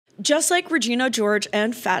Just like Regina George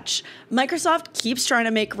and Fetch, Microsoft keeps trying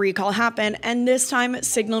to make recall happen, and this time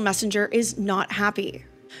Signal Messenger is not happy.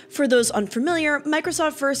 For those unfamiliar,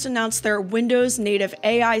 Microsoft first announced their Windows native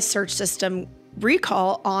AI search system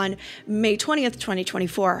Recall on May 20th,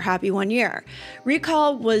 2024. Happy 1 year.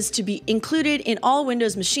 Recall was to be included in all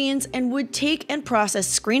Windows machines and would take and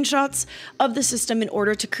process screenshots of the system in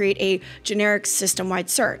order to create a generic system-wide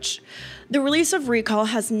search. The release of Recall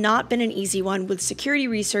has not been an easy one, with security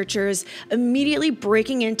researchers immediately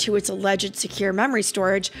breaking into its alleged secure memory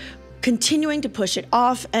storage, continuing to push it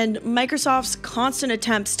off, and Microsoft's constant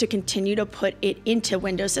attempts to continue to put it into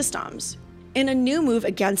Windows systems. In a new move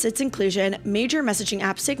against its inclusion, major messaging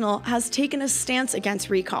app Signal has taken a stance against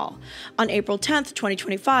Recall. On April 10,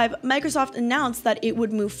 2025, Microsoft announced that it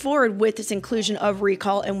would move forward with its inclusion of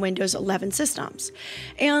Recall in Windows 11 systems,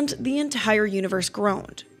 and the entire universe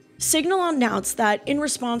groaned. Signal announced that in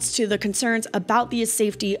response to the concerns about the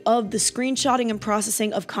safety of the screenshotting and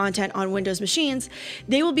processing of content on Windows machines,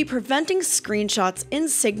 they will be preventing screenshots in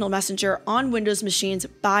Signal Messenger on Windows machines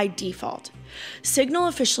by default. Signal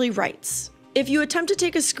officially writes, "If you attempt to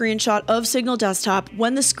take a screenshot of Signal Desktop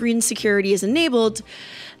when the screen security is enabled,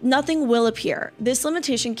 nothing will appear. This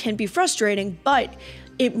limitation can be frustrating, but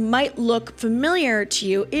it might look familiar to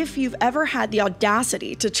you if you've ever had the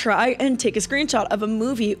audacity to try and take a screenshot of a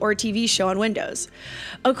movie or TV show on Windows."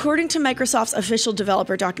 According to Microsoft's official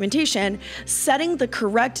developer documentation, setting the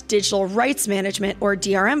correct digital rights management or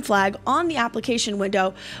DRM flag on the application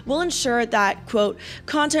window will ensure that, quote,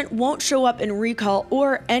 content won't show up in Recall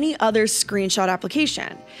or any other screenshot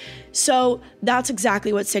application. So that's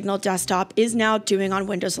exactly what Signal Desktop is now doing on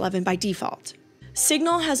Windows 11 by default.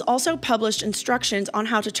 Signal has also published instructions on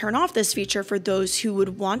how to turn off this feature for those who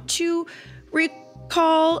would want to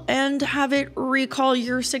recall and have it recall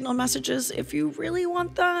your Signal messages if you really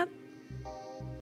want that.